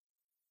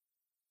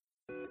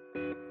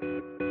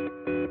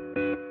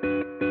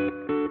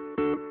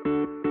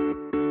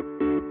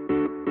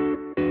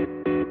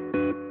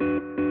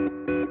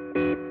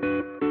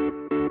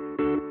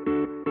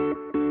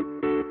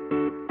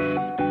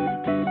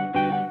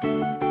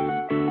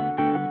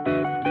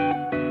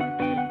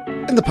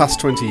In the past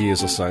 20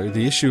 years or so,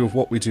 the issue of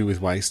what we do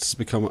with waste has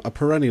become a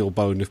perennial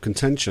bone of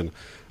contention.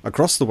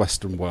 Across the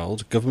Western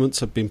world, governments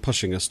have been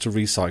pushing us to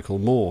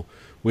recycle more.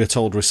 We are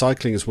told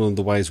recycling is one of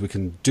the ways we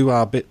can do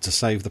our bit to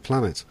save the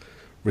planet.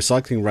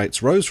 Recycling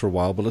rates rose for a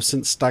while but have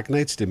since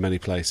stagnated in many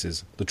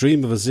places. The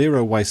dream of a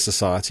zero-waste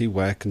society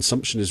where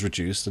consumption is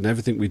reduced and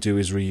everything we do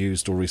is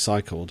reused or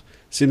recycled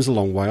seems a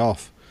long way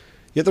off.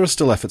 Yet there are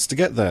still efforts to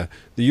get there.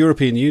 The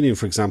European Union,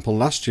 for example,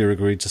 last year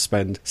agreed to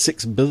spend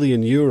 €6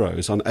 billion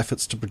on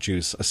efforts to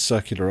produce a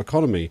circular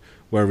economy,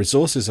 where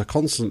resources are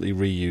constantly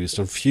reused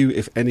and few,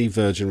 if any,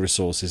 virgin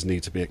resources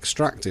need to be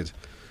extracted.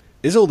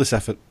 Is all this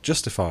effort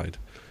justified?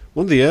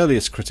 One of the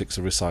earliest critics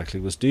of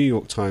recycling was New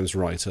York Times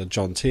writer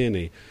John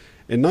Tierney.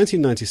 In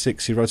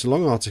 1996, he wrote a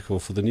long article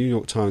for the New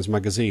York Times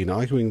magazine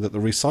arguing that the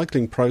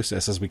recycling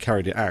process as we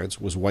carried it out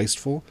was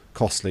wasteful,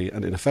 costly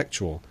and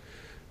ineffectual.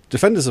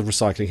 Defenders of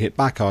recycling hit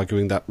back,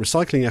 arguing that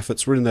recycling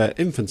efforts were in their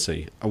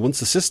infancy, and once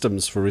the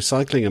systems for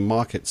recycling and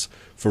markets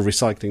for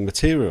recycling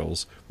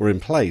materials were in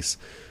place,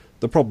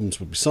 the problems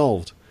would be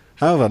solved.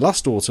 However,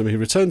 last autumn he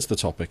returned to the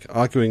topic,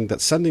 arguing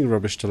that sending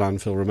rubbish to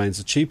landfill remains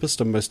the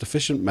cheapest and most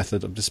efficient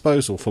method of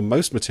disposal for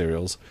most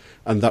materials,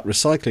 and that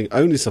recycling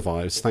only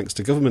survives thanks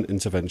to government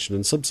intervention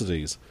and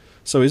subsidies.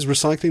 So is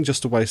recycling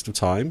just a waste of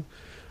time?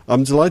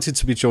 I'm delighted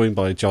to be joined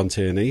by John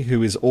Tierney,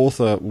 who is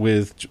author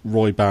with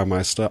Roy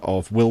Baumeister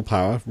of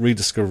Willpower,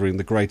 Rediscovering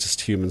the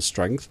Greatest Human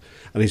Strength,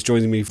 and he's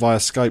joining me via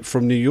Skype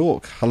from New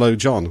York. Hello,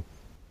 John.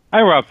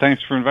 Hi, Rob.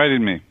 Thanks for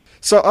inviting me.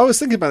 So I was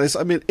thinking about this.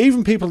 I mean,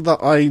 even people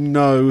that I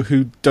know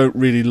who don't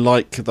really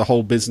like the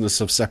whole business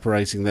of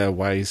separating their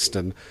waste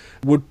and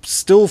would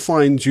still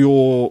find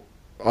your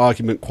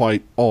argument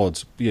quite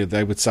odd.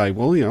 They would say,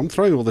 well, I'm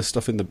throwing all this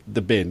stuff in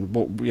the bin,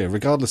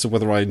 regardless of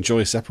whether I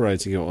enjoy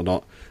separating it or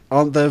not.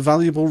 Aren't there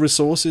valuable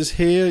resources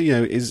here?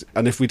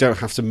 And if we don't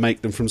have to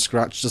make them from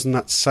scratch, doesn't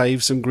that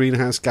save some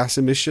greenhouse gas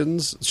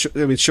emissions?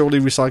 Surely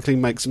recycling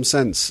makes some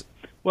sense.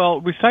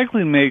 Well,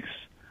 recycling makes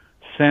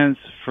sense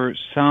for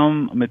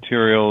some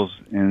materials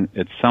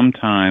at some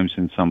times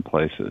in some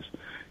places.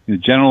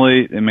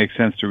 Generally, it makes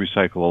sense to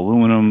recycle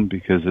aluminum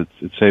because it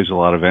saves a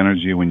lot of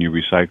energy when you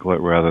recycle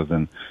it rather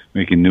than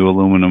making new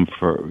aluminum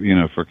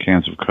for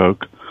cans of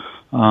Coke.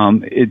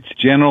 It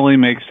generally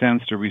makes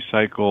sense to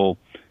recycle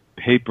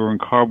paper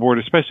and cardboard,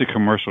 especially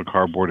commercial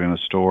cardboard in a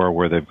store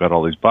where they've got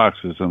all these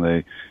boxes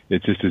and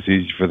it's just as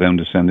easy for them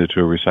to send it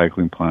to a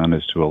recycling plant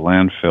as to a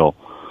landfill.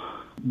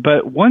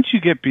 But once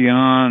you get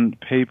beyond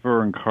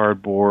paper and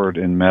cardboard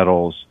and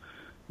metals,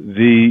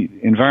 the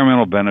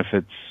environmental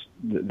benefits,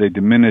 they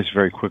diminish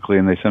very quickly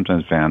and they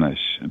sometimes vanish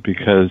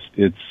because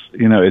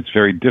it's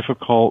very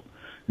difficult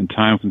and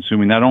time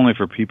consuming, not only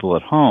for people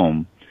at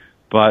home,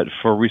 but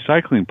for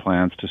recycling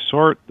plants to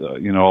sort,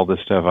 all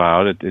this stuff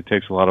out. It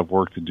takes a lot of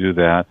work to do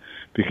that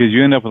because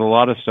you end up with a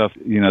lot of stuff,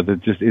 that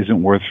just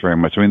isn't worth very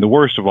much. The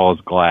worst of all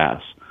is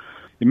glass.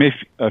 It may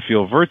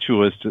feel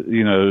virtuous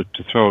to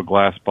throw a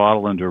glass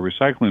bottle into a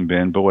recycling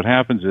bin, but what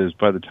happens is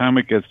by the time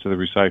it gets to the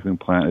recycling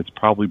plant, it's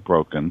probably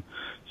broken.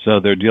 So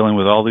they're dealing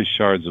with all these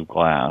shards of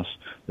glass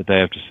that they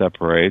have to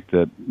separate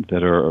that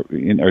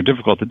are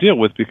difficult to deal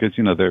with because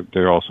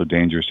they're also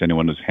dangerous to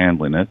anyone who's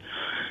handling it,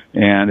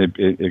 and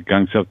it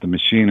gunks up the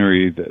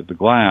machinery, the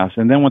glass,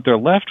 and then what they're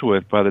left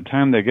with by the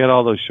time they get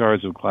all those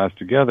shards of glass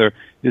together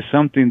is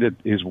something that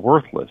is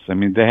worthless.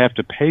 They have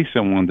to pay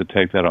someone to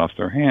take that off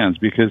their hands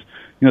because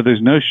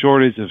there's no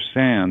shortage of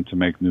sand to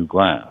make new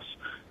glass.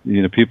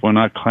 People are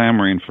not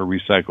clamoring for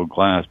recycled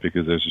glass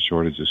because there's a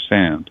shortage of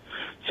sand.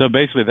 So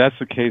basically, that's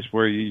the case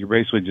where you're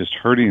basically just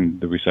hurting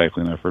the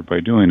recycling effort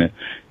by doing it.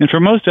 And for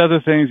most other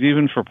things,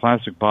 even for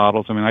plastic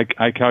bottles,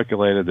 I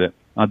calculated that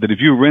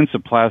if you rinse a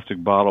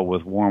plastic bottle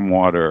with warm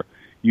water,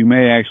 you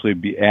may actually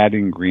be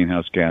adding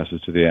greenhouse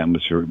gases to the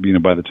atmosphere,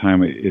 by the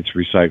time it's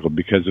recycled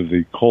because of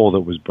the coal that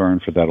was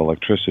burned for that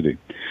electricity.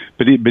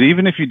 But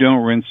even if you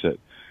don't rinse it,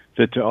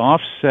 that to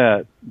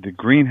offset the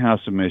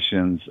greenhouse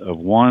emissions of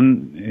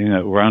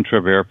one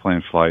round-trip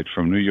airplane flight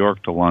from New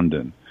York to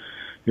London,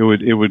 you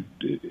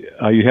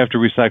have to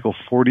recycle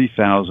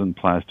 40,000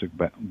 plastic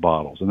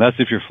bottles, and that's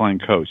if you're flying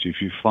coach. If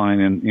you're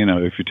flying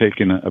if you're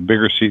taking a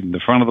bigger seat in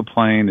the front of the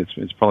plane,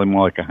 it's probably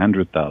more like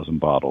 100,000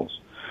 bottles.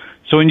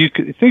 So when you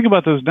think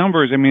about those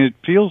numbers, it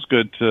feels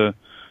good to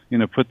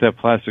put that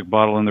plastic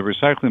bottle in the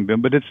recycling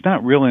bin, but it's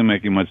not really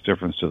making much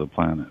difference to the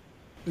planet.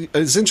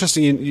 It's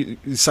interesting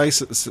you say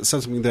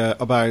something there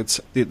about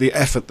the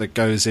effort that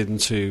goes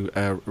into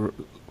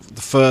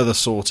the further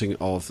sorting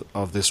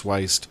of this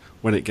waste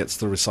when it gets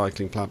to the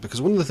recycling plant,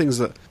 because one of the things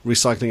that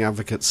recycling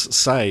advocates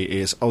say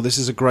is, this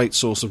is a great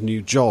source of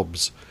new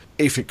jobs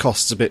if it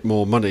costs a bit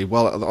more money.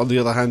 Well, on the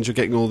other hand, you're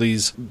getting all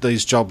these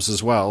jobs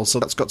as well, so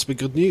that's got to be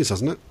good news,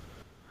 hasn't it?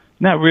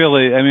 Not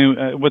really.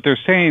 What they're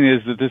saying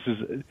is that this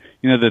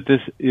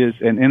is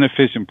an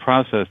inefficient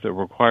process that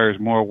requires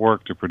more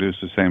work to produce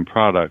the same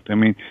product.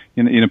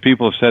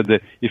 People have said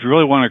that if you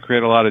really want to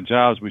create a lot of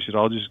jobs, we should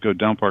all just go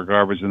dump our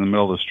garbage in the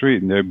middle of the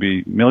street, and there'd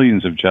be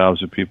millions of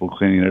jobs of people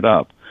cleaning it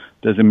up.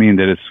 Doesn't mean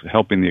that it's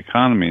helping the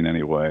economy in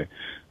any way.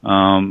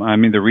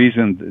 The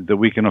reason that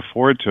we can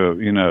afford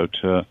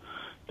to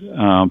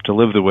to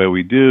live the way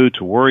we do,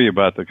 to worry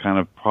about the kind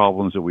of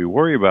problems that we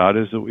worry about,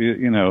 is that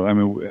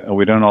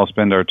we don't all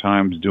spend our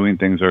time doing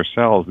things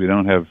ourselves. We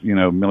don't have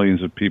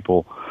millions of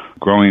people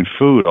growing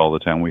food all the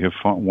time. We have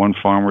one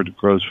farmer that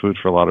grows food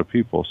for a lot of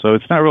people, so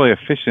it's not really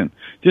efficient.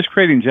 Just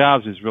creating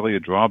jobs is really a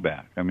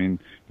drawback. I mean,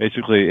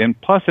 basically, and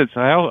plus,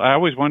 I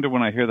always wonder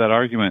when I hear that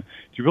argument.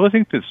 Do you really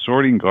think that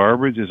sorting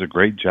garbage is a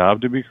great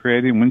job to be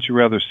creating? Wouldn't you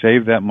rather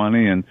save that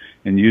money and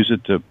use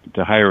it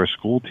to hire a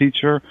school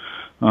teacher?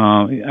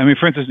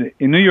 For instance,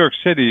 in New York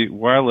City,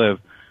 where I live,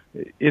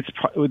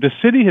 the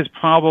city has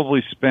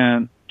probably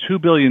spent $2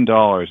 billion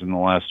in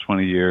the last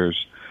 20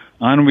 years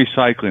on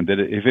recycling. That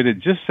if it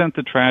had just sent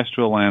the trash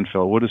to a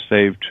landfill, it would have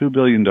saved $2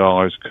 billion.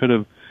 Could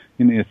have,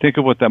 think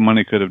of what that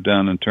money could have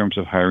done in terms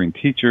of hiring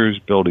teachers,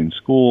 building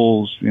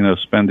schools,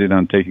 spending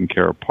on taking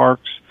care of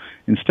parks.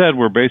 Instead,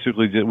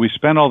 we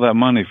spend all that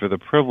money for the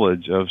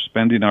privilege of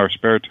spending our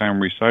spare time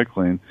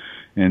recycling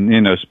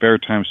and, spare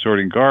time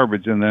sorting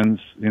garbage, and then,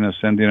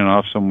 sending it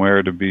off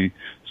somewhere to be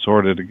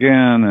sorted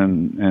again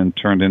and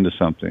turned into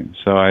something.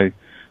 So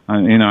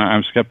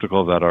I'm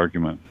skeptical of that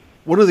argument.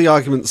 One of the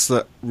arguments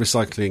that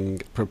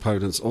recycling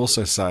proponents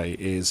also say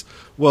is,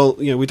 well,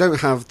 we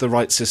don't have the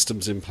right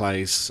systems in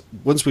place.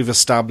 Once we've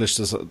established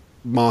as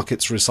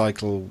markets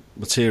recycle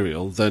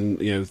material, then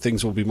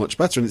things will be much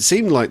better. And it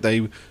seemed like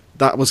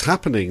that was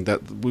happening,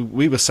 that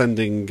we were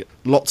sending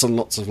lots and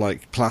lots of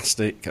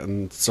plastic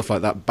and stuff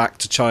like that back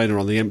to China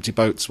on the empty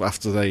boats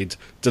after they'd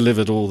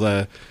delivered all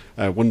their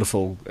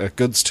wonderful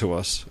goods to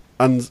us.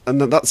 And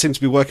that seemed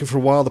to be working for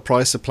a while. The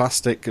price of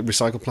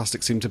recycled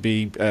plastic seemed to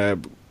be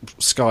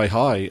sky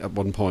high at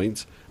one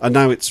point, and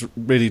now it's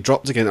really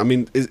dropped again. I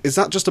mean, is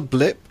that just a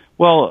blip?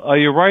 Well,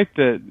 you're right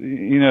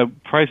that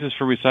prices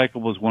for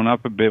recyclables went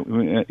up a bit.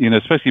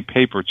 Especially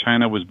paper.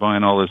 China was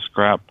buying all this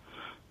scrap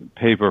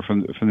paper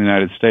from the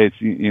United States,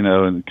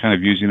 and kind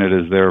of using it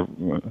as their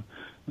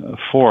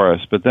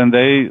forest. But then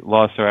they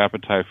lost their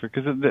appetite for,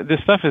 because this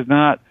stuff is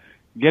not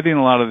getting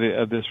a lot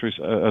of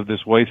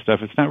this waste stuff.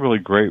 It's not really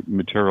great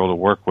material to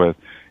work with,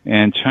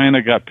 and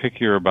China got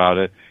pickier about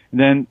it. And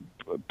then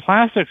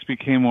plastics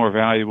became more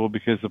valuable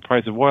because the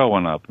price of oil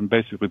went up, and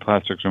basically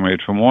plastics are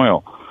made from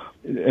oil.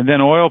 And then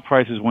oil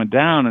prices went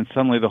down, and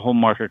suddenly the whole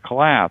market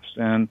collapsed.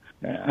 And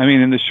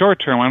in the short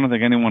term, I don't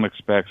think anyone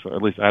expects, or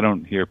at least I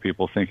don't hear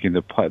people thinking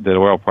that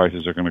oil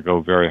prices are going to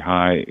go very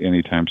high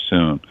anytime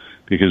soon,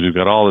 because we've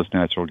got all this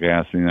natural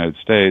gas in the United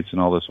States and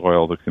all this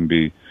oil that can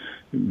be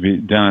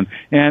done.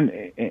 And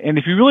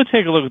if you really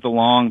take a look at the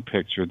long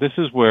picture, this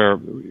is where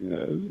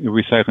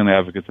recycling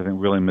advocates, I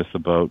think, really missed the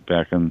boat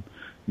back in,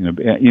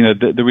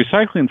 the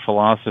recycling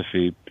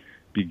philosophy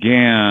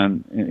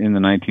began in the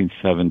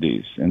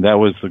 1970s, and that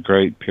was the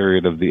great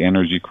period of the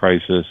energy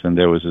crisis, and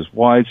there was this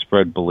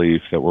widespread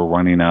belief that we're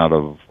running out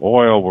of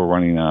oil, we're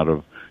running out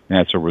of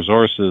natural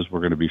resources, we're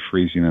going to be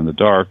freezing in the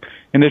dark,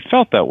 and it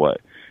felt that way.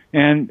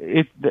 And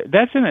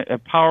that's a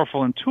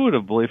powerful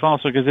intuitive belief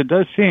also, because it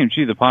does seem,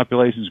 the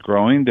population's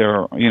growing,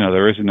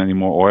 there isn't any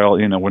more oil,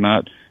 we're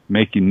not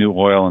making new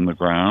oil in the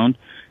ground,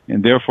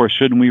 and therefore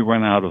shouldn't we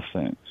run out of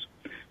things?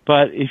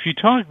 But if you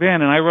talk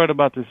then, and I wrote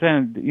about this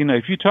then,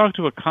 if you talk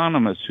to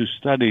economists who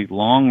study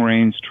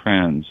long-range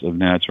trends of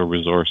natural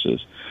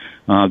resources,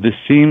 this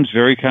seems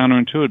very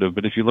counterintuitive,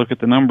 but if you look at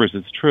the numbers,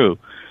 it's true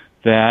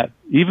that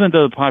even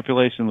though the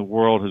population of the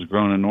world has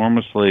grown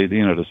enormously,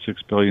 to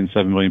 6 billion,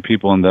 7 billion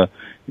people in the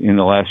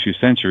last few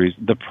centuries,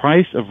 the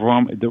price of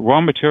raw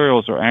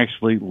materials are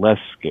actually less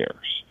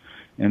scarce.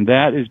 And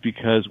that is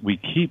because we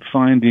keep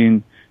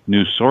finding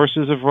new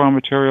sources of raw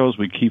materials,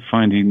 we keep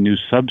finding new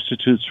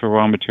substitutes for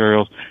raw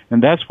materials,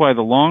 and that's why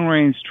the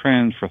long-range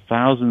trend for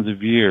thousands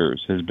of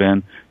years has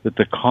been that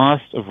the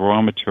cost of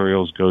raw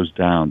materials goes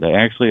down. They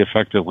actually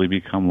effectively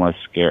become less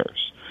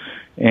scarce.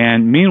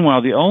 And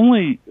meanwhile, the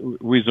only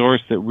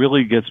resource that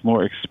really gets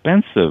more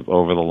expensive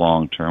over the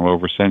long term,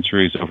 over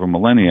centuries, over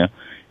millennia,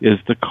 is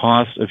the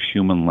cost of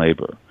human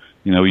labor.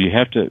 You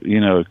have to,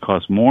 it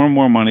costs more and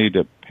more money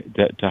to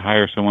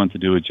hire someone to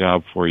do a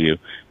job for you,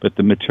 but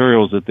the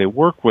materials that they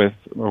work with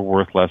are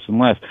worth less and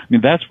less.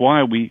 That's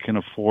why we can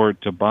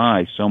afford to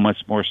buy so much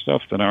more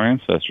stuff than our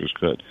ancestors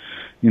could.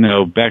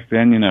 Back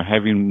then,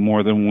 having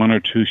more than one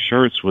or two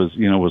shirts was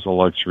a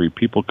luxury.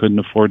 People couldn't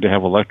afford to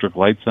have electric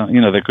lights on.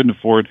 They couldn't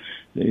afford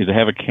to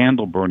have a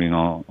candle burning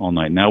all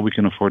night. Now we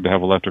can afford to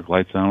have electric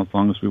lights on as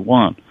long as we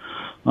want.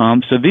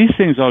 So these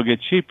things all get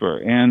cheaper,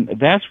 and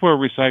that's where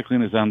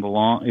recycling is on the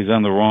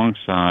wrong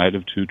side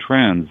of two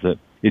trends. That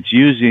it's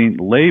using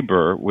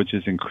labor, which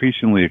is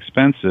increasingly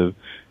expensive,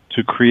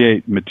 to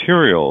create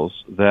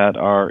materials that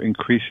are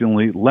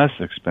increasingly less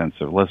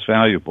expensive, less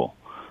valuable.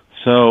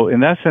 So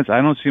in that sense,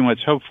 I don't see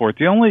much hope for it.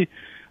 There's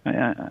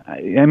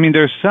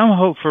some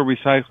hope for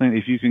recycling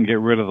if you can get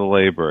rid of the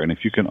labor, and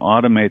if you can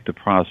automate the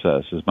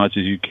process as much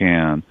as you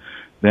can,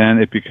 then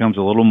it becomes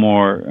a little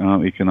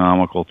more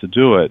economical to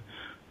do it.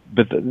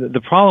 But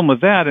the problem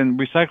with that, and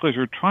recyclers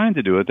are trying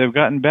to do it, they've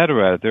gotten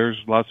better at it.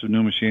 There's lots of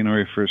new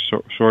machinery for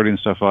sorting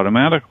stuff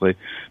automatically.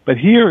 But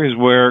here is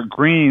where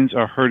greens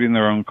are hurting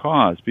their own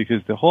cause,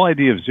 because the whole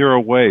idea of zero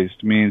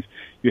waste means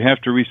you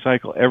have to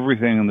recycle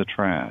everything in the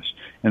trash.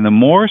 And the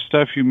more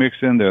stuff you mix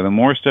in there, the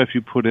more stuff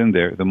you put in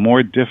there, the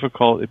more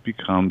difficult it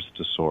becomes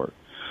to sort.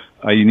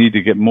 You need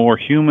to get more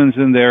humans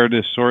in there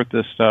to sort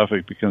this stuff.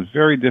 It becomes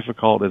very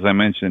difficult, as I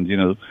mentioned,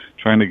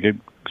 trying to get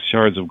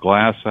shards of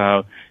glass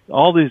out,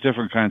 all these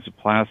different kinds of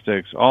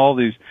plastics, all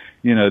these,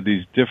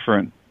 these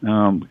different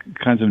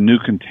kinds of new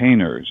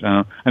containers.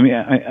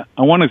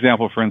 One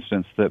example, for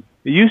instance, that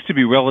it used to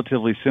be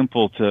relatively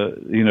simple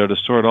to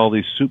sort all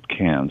these soup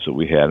cans that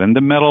we had, and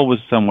the metal was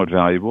somewhat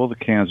valuable. The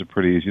cans are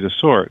pretty easy to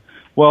sort.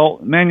 Well,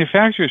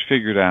 manufacturers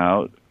figured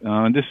out,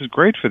 and this is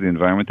great for the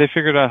environment, they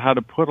figured out how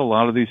to put a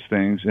lot of these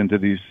things into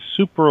these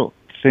super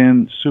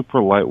thin,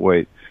 super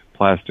lightweight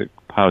plastic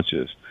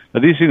pouches. Now,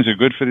 these things are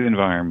good for the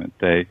environment.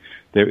 They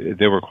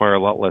require a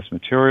lot less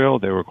material.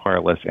 They require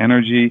less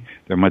energy.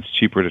 They're much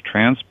cheaper to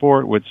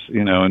transport, which,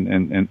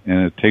 and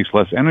it takes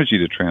less energy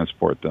to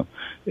transport them.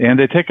 And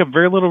they take up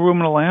very little room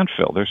in a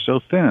landfill. They're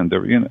so thin.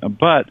 They're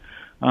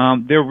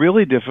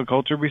really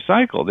difficult to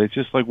recycle. They're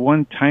just like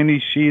one tiny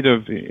sheet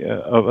of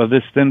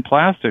this thin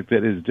plastic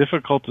that is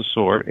difficult to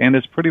sort, and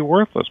it's pretty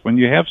worthless when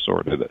you have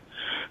sorted it.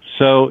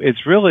 So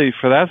it's really,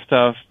 for that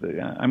stuff,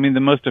 the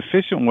most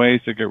efficient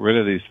ways to get rid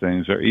of these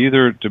things are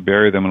either to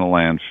bury them in a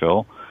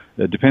landfill.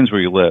 It depends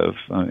where you live.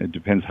 It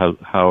depends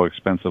how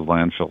expensive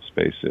landfill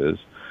space is.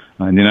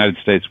 In the United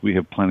States, we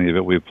have plenty of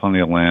it. We have plenty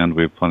of land.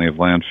 We have plenty of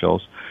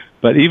landfills.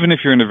 But even if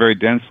you're in a very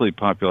densely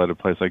populated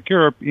place like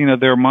Europe,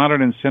 there are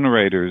modern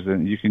incinerators,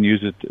 and you can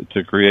use it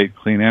to create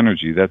clean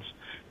energy. That's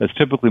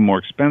typically more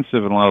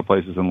expensive in a lot of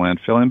places than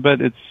landfilling,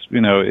 but it's,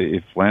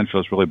 if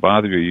landfills really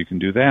bother you, you can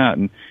do that,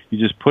 and you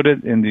just put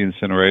it in the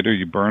incinerator,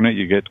 you burn it,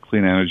 you get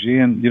clean energy,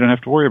 and you don't have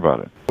to worry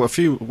about it. Well, a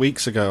few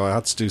weeks ago, I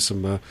had to do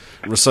some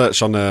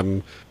research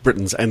on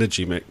Britain's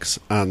energy mix,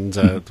 and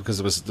because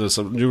there was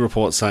some new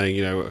report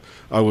saying,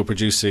 we're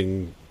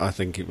producing, I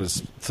think it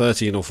was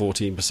 13 or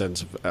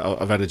 14%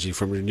 of energy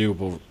from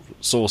renewable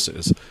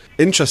sources.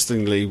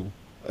 Interestingly,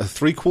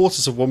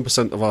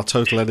 0.75% of our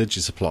total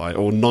energy supply,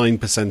 or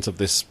 9% of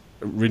this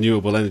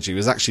renewable energy,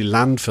 was actually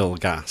landfill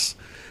gas.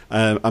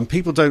 And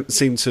people don't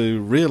seem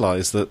to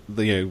realise that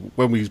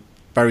when we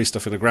bury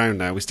stuff in the ground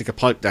now, we stick a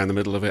pipe down the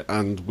middle of it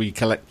and we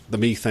collect the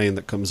methane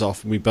that comes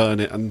off and we burn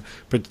it, and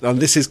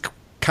this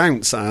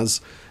counts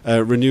as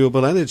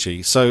renewable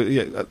energy. So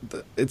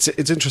it's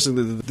interesting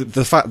that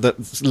the fact that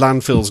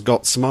landfills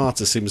got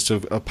smarter seems to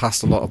have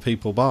passed a lot of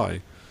people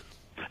by.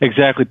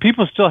 Exactly.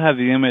 People still have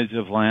the image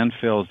of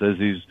landfills as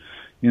these,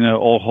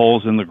 old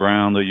holes in the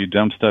ground that you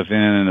dump stuff in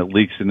and it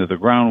leaks into the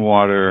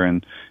groundwater,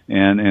 and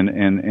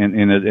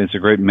it's a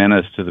great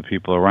menace to the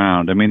people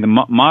around. The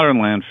modern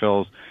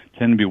landfills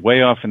tend to be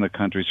way off in the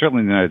country,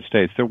 certainly in the United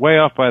States. They're way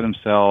off by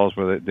themselves,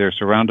 where they're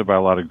surrounded by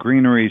a lot of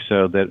greenery,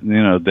 so that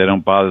they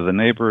don't bother the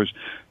neighbors.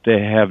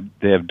 They have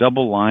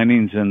double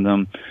linings in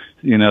them.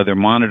 They're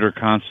monitored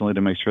constantly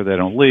to make sure they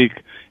don't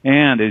leak.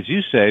 And as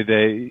you say,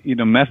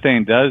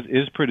 methane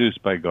is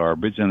produced by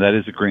garbage, and that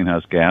is a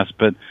greenhouse gas.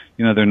 But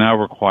they're now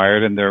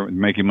required, and they're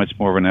making much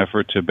more of an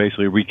effort to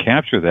basically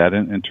recapture that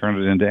and turn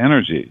it into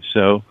energy.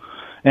 So,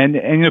 and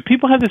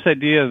people have this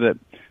idea that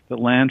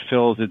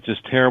landfills, it's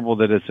just terrible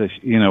that it's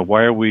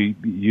why are we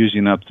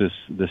using up this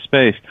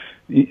space?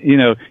 In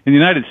the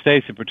United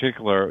States in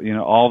particular,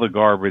 all the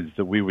garbage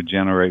that we would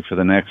generate for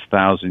the next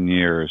 1,000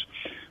 years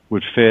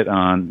would fit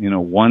on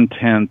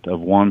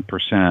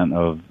 0.1%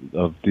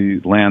 of the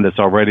land that's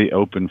already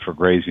open for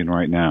grazing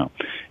right now.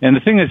 And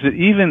the thing is that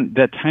even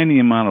that tiny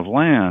amount of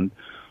land,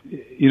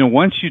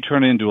 once you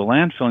turn it into a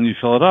landfill and you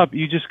fill it up,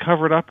 you just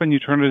cover it up and you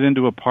turn it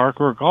into a park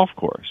or a golf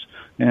course.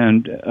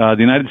 And the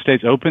United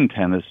States Open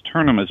tennis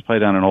tournament is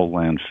played on an old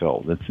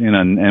landfill that's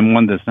and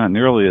one that's not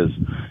nearly as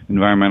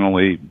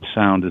environmentally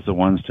sound as the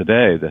ones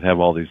today that have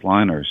all these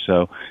liners.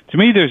 So to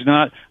me, there's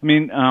not.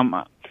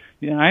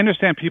 I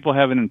understand people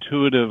have an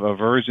intuitive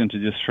aversion to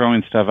just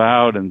throwing stuff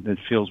out, and it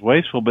feels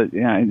wasteful. But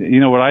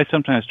what I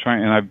sometimes try,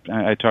 and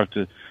I talk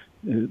to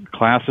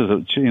classes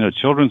of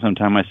children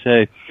sometimes. I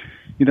say,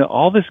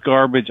 all this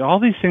garbage, all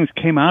these things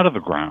came out of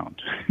the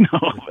ground.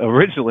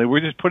 Originally,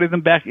 we're just putting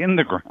them back in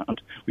the ground.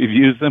 We've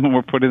used them and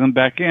we're putting them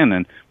back in,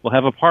 and we'll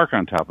have a park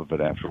on top of it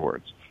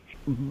afterwards.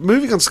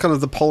 Moving on to kind of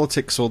the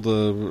politics or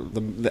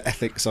the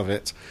ethics of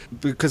it,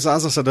 because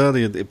as I said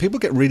earlier, people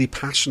get really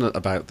passionate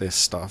about this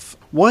stuff.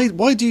 Why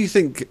do you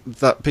think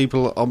that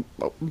people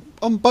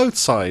on both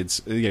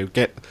sides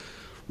get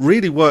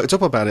really worked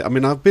up about it?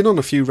 I've been on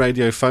a few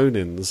radio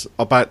phone-ins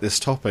about this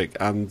topic,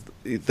 and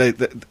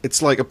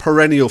it's like a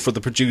perennial for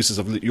the producers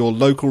of your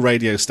local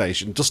radio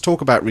station. Just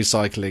talk about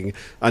recycling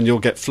and you'll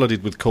get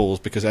flooded with calls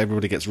because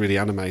everybody gets really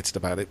animated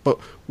about it. But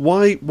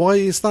why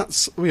is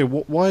that?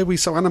 Why are we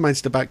so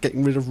animated about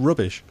getting rid of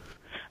rubbish?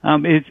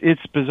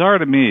 It's bizarre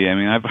to me.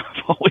 I've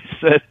always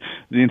said,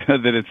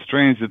 that it's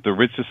strange that the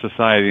richest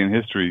society in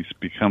history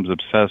becomes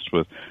obsessed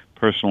with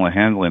personally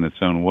handling its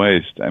own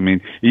waste. I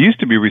mean, it used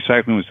to be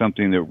recycling was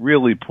something that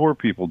really poor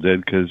people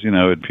did because,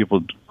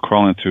 people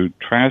crawling through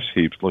trash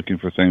heaps looking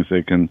for things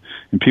they can,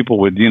 and people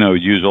would,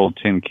 use old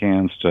tin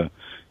cans to,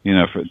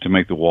 to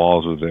make the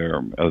walls of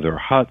their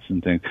huts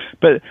and things.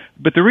 But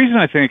the reason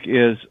I think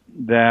is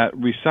that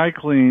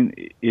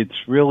recycling,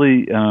 it's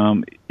really,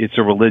 it's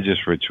a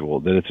religious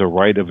ritual, that it's a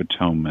rite of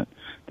atonement,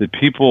 that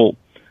people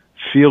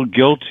feel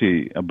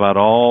guilty about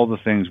all the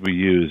things we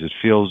use. It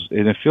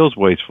feels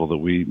wasteful that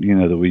we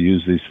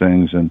use these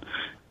things, and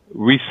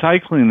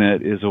recycling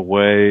it is a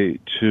way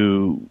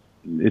to.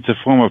 It's a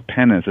form of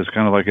penance. It's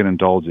kind of like an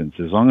indulgence.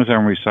 As long as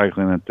I'm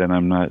recycling it, then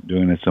I'm not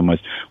doing it so much.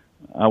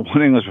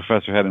 One English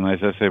professor had a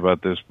nice essay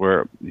about this,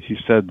 where he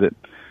said that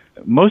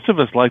most of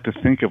us like to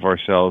think of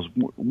ourselves.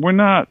 We're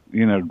not,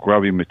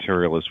 grubby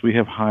materialists. We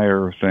have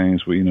higher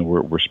things.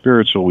 We're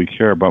spiritual. We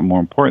care about more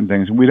important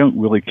things, and we don't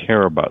really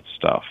care about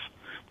stuff.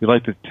 We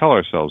like to tell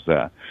ourselves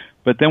that.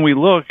 But then we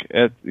look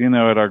at,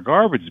 at our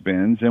garbage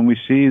bins and we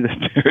see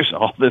that there's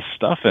all this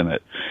stuff in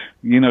it.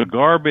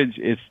 Garbage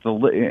is the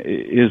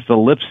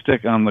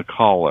lipstick on the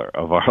collar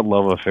of our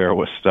love affair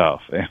with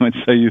stuff. And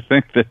so you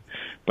think that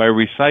by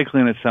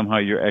recycling it, somehow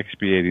you're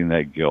expiating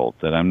that guilt,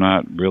 that I'm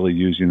not really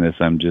using this,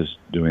 I'm just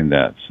doing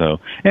that. So,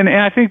 and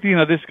I think,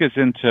 this gets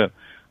into,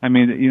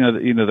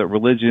 that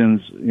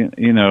religions,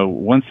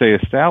 once they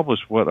establish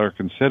what are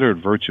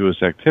considered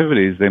virtuous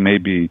activities, they may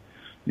be,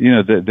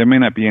 there may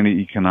not be any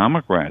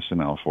economic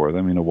rationale for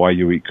them. Why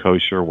you eat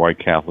kosher, why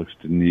Catholics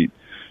didn't eat,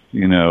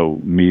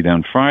 meat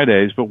on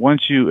Fridays. But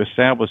once you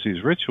establish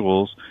these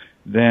rituals,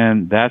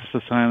 then that's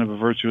the sign of a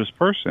virtuous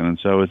person. And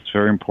so it's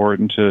very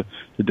important to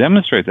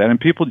demonstrate that. And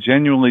people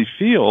genuinely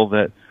feel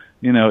that,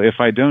 if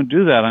I don't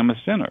do that, I'm a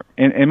sinner.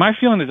 And my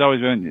feeling has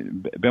always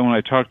been when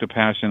I talk to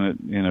passionate,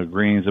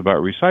 Greens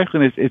about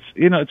recycling,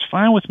 it's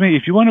fine with me.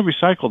 If you want to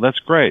recycle, that's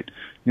great.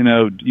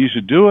 You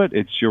should do it.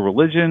 It's your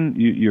religion.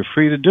 You're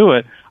free to do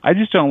it. I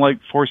just don't like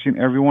forcing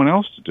everyone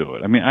else to do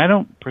it. I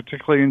don't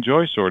particularly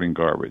enjoy sorting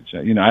garbage.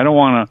 I don't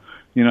want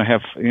to,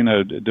 have,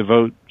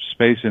 devote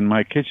space in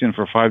my kitchen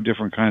for 5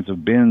 different kinds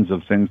of bins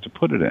of things to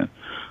put it in.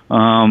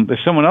 If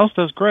someone else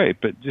does, great,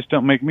 but just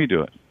don't make me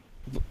do it.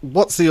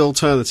 What's the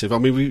alternative?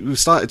 We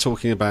started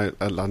talking about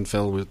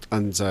landfill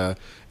and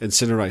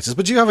incinerators,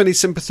 but do you have any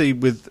sympathy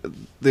with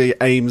the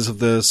aims of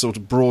the sort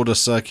of broader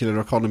circular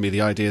economy,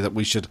 the idea that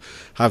we should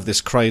have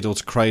this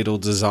cradle-to-cradle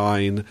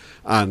design,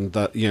 and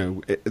that,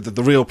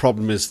 the real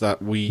problem is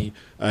that we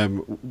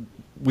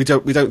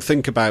don't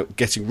think about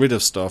getting rid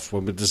of stuff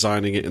when we're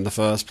designing it in the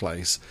first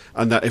place,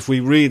 and that if we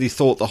really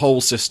thought the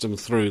whole system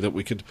through, that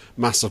we could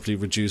massively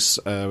reduce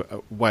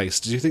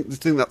waste. Do you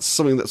think that's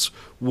something that's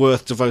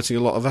worth devoting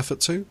a lot of effort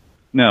to?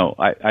 No,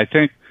 I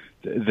think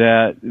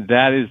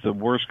that is the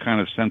worst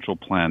kind of central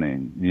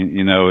planning.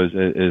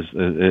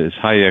 As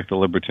Hayek, the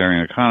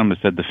libertarian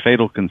economist, said, the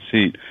fatal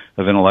conceit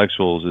of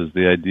intellectuals is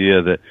the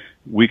idea that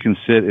we can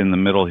sit in the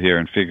middle here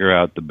and figure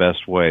out the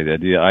best way. The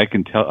idea I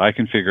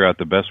can figure out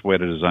the best way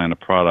to design a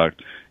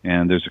product,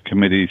 and there's a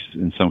committee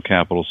in some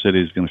capital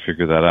city is going to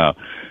figure that out.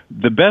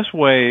 The best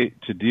way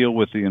to deal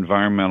with the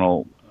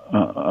environmental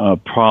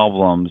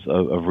problems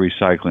of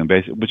recycling,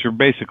 which are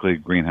basically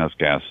greenhouse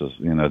gases,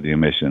 the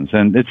emissions,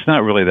 and it's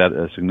not really that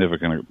a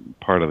significant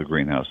part of the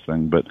greenhouse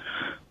thing, but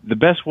the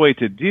best way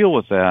to deal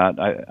with that,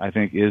 I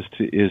think, is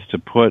to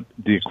put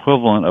the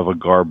equivalent of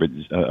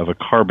a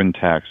carbon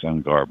tax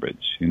on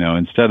garbage.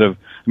 Instead of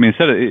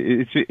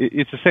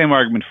it's the same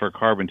argument for a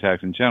carbon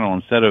tax in general.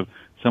 Instead of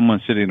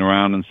someone sitting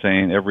around and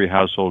saying every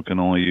household can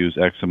only use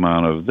X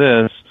amount of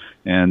this,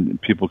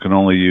 and people can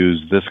only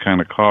use this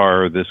kind of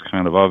car, or this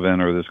kind of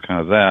oven, or this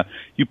kind of that,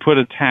 you put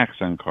a tax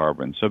on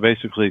carbon. So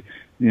basically,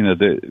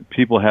 the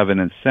people have an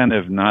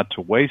incentive not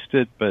to waste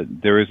it, but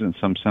there isn't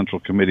some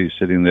central committee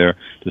sitting there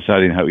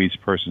deciding how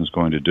each person is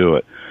going to do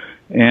it.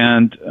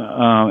 And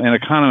an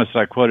economist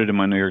I quoted in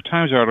my New York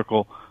Times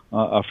article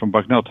from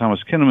Bucknell, Thomas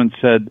Kinnaman,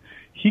 said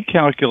he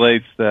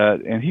calculates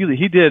that, and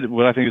he did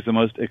what I think is the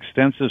most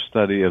extensive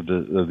study of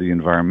the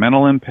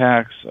environmental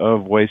impacts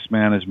of waste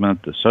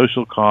management, the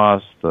social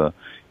costs.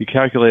 He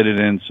calculated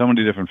in so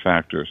many different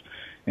factors,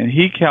 and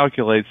he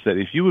calculates that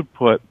if you would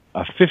put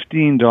a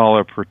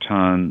 $15 per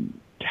ton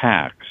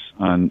tax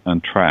on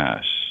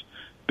trash,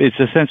 it's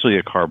essentially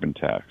a carbon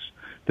tax.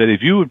 That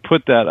if you would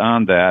put that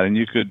on that, and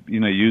you could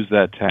use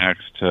that tax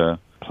to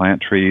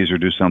plant trees or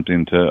do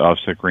something to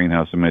offset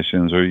greenhouse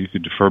emissions, or you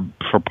could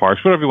for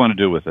parks, whatever you want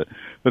to do with it.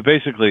 But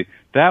basically,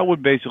 that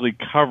would basically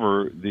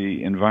cover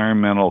the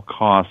environmental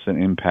costs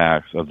and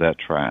impacts of that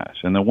trash.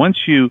 And then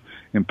once you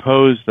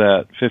impose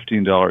that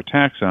 $15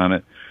 tax on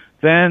it,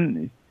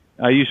 then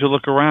you should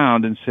look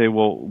around and say,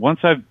 well, once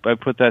I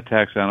put that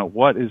tax on it,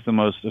 what is the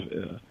most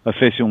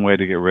efficient way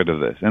to get rid of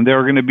this? And there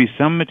are going to be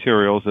some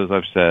materials, as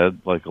I've said,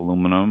 like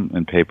aluminum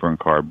and paper and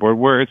cardboard,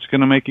 where it's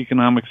going to make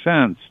economic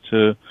sense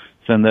to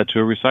send that to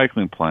a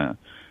recycling plant.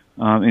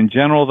 In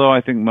general, though,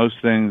 I think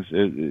most things,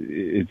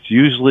 it's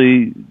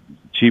usually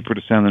cheaper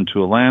to send them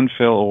to a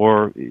landfill,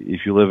 or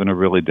if you live in a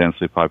really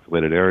densely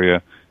populated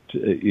area,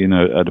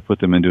 to put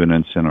them into an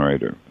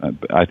incinerator.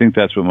 I think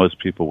that's what most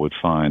people would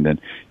find. And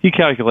he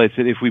calculates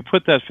that if we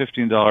put that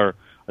 $15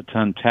 a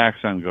ton tax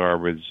on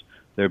garbage,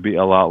 there'd be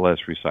a lot less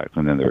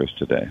recycling than there is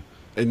today.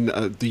 In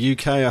the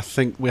UK, I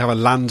think we have a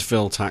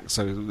landfill tax,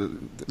 so the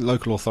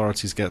local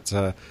authorities get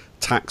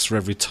tax for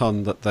every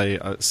ton that they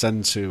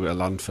send to a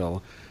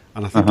landfill.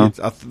 And I think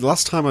the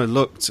last time I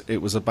looked,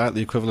 it was about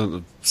the equivalent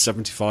of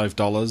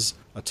 $75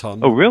 a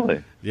ton. Oh,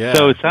 really? Yeah.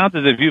 So it sounds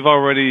as if you've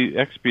already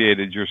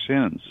expiated your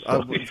sins.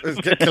 So.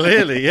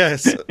 Clearly,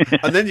 yes.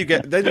 And then you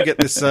get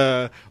this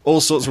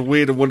all sorts of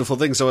weird and wonderful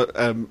things.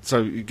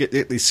 So you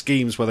get these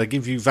schemes where they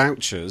give you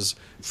vouchers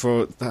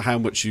for how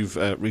much you've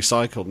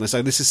recycled, and they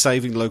say this is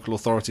saving local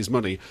authorities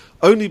money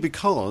only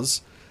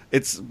because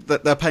it's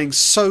that they're paying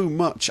so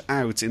much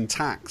out in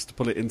tax to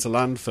put it into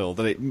landfill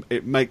that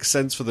it makes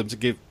sense for them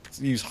to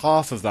use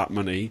half of that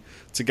money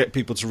to get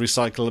people to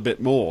recycle a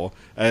bit more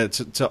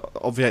to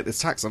obviate this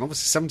tax. And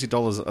obviously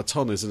 $70 a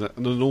ton is an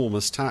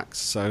enormous tax.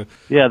 So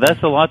yeah,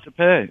 that's a lot to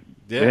pay.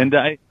 Yeah. And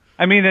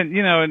I mean, and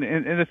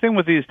the thing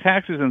with these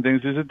taxes and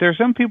things is that there are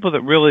some people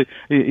that really,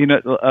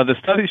 the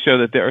studies show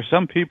that there are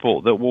some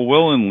people that will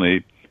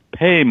willingly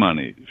pay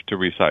money to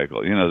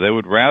recycle. They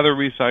would rather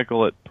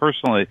recycle it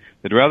personally.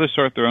 They'd rather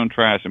sort their own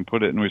trash and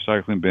put it in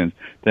recycling bins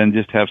than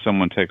just have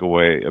someone take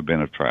away a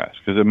bin of trash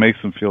because it makes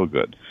them feel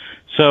good.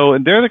 So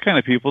they're the kind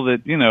of people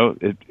that,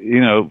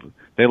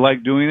 they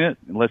like doing it.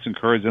 Let's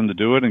encourage them to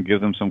do it and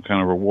give them some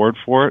kind of reward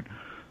for it.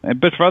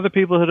 But for other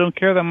people who don't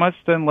care that much,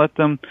 then let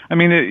them. I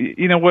mean,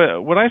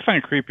 what I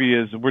find creepy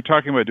is we're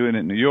talking about doing it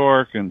in New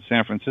York and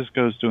San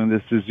Francisco's doing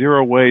this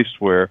zero waste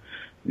where,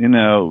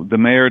 the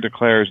mayor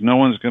declares no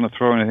one's going to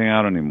throw anything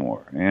out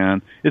anymore.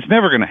 And it's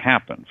never going to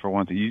happen, for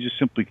one thing. You just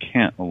simply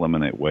can't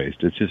eliminate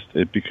waste.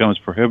 It becomes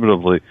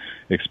prohibitively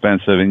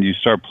expensive, and you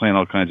start playing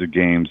all kinds of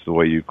games the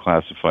way you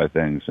classify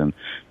things.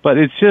 But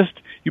it's just,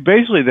 you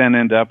basically then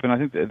end up, and I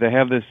think they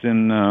have this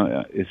in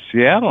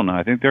Seattle now.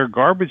 I think there are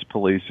garbage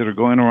police that are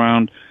going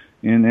around,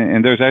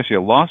 and there's actually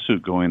a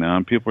lawsuit going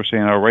on. People are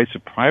saying our rights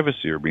of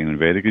privacy are being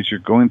invaded because you're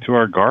going through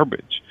our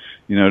garbage.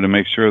 To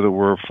make sure that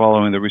we're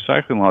following the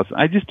recycling laws.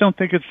 I just don't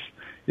think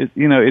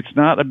it's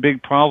not a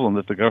big problem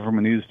that the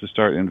government needs to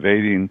start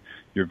invading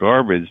your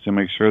garbage to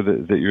make sure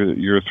that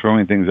you're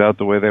throwing things out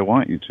the way they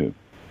want you to.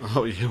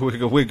 Oh, yeah,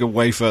 we go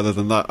way further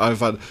than that.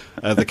 I've had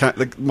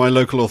my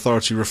local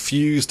authority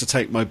refuse to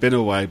take my bin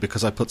away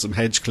because I put some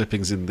hedge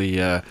clippings in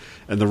the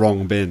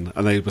wrong bin,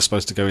 and they were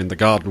supposed to go in the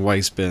garden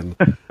waste bin.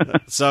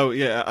 So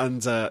yeah,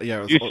 and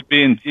yeah, you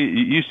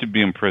used to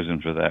be in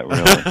prison for that,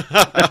 really.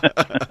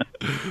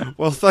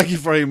 Well, thank you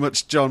very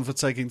much, John, for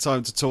taking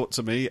time to talk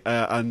to me,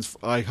 and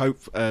I hope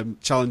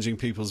challenging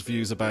people's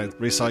views about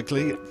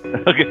recycling.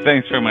 Okay,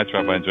 thanks very much,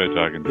 Rob. I enjoyed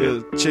talking to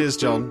you. Cheers,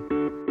 John.